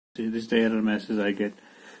See, this is the error message I get.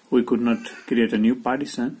 We could not create a new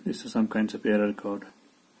partition. This is some kinds of error code.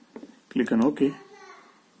 Click on OK,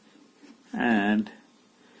 and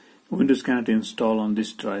Windows cannot install on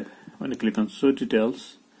this drive. When you click on Show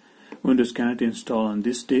Details, Windows cannot install on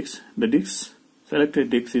this disk. The disk, selected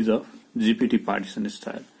disk, is of GPT partition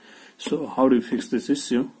style. So how do you fix this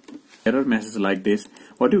issue? Error message like this.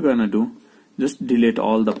 What you're gonna do? Just delete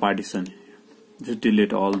all the partition. Just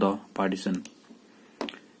delete all the partition.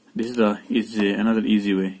 This is another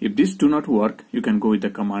easy way. If this do not work, you can go with the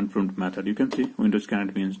command prompt method. You can see Windows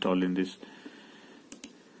cannot be installed in this.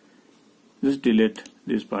 Just delete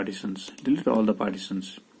these partitions. Delete all the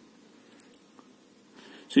partitions.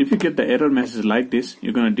 So if you get the error message like this,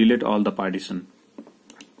 you're going to delete all the partition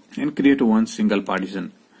and create one single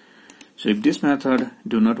partition. So if this method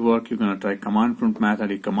do not work, you're going to try command prompt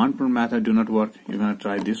method. If command prompt method do not work, you're going to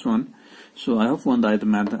try this one. So I hope either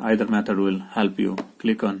method will help you.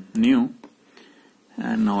 Click on New,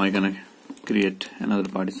 and now I'm going to create another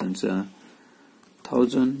partition.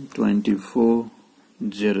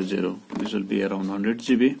 1024.00. This will be around 100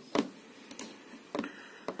 GB.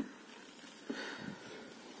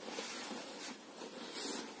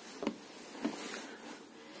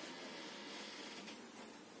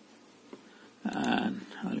 And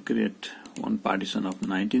I'll create one partition of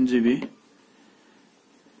 19 GB.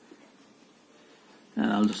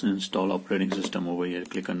 And I'll just install operating system over here.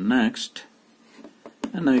 Click on Next,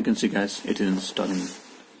 and now you can see, guys, it is installing.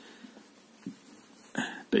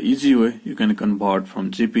 The easy way, you can convert from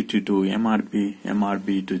GPT to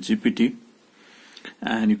MRB to GPT,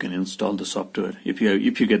 and you can install the software. If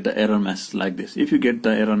you get the error message like this, if you get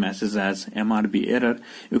the error message as MRB error,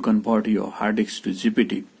 you convert your hard disk to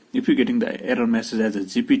GPT. If you're getting the error message as a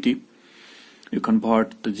GPT, you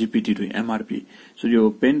convert the GPT to MRP. So your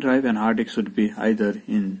pen drive and hard disk should be either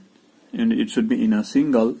in a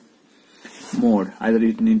single mode. Either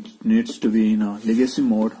it needs to be in a legacy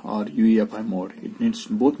mode or UEFI mode.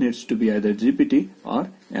 Both needs to be either GPT or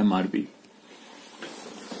MRP.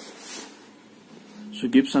 So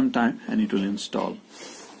give some time and it will install.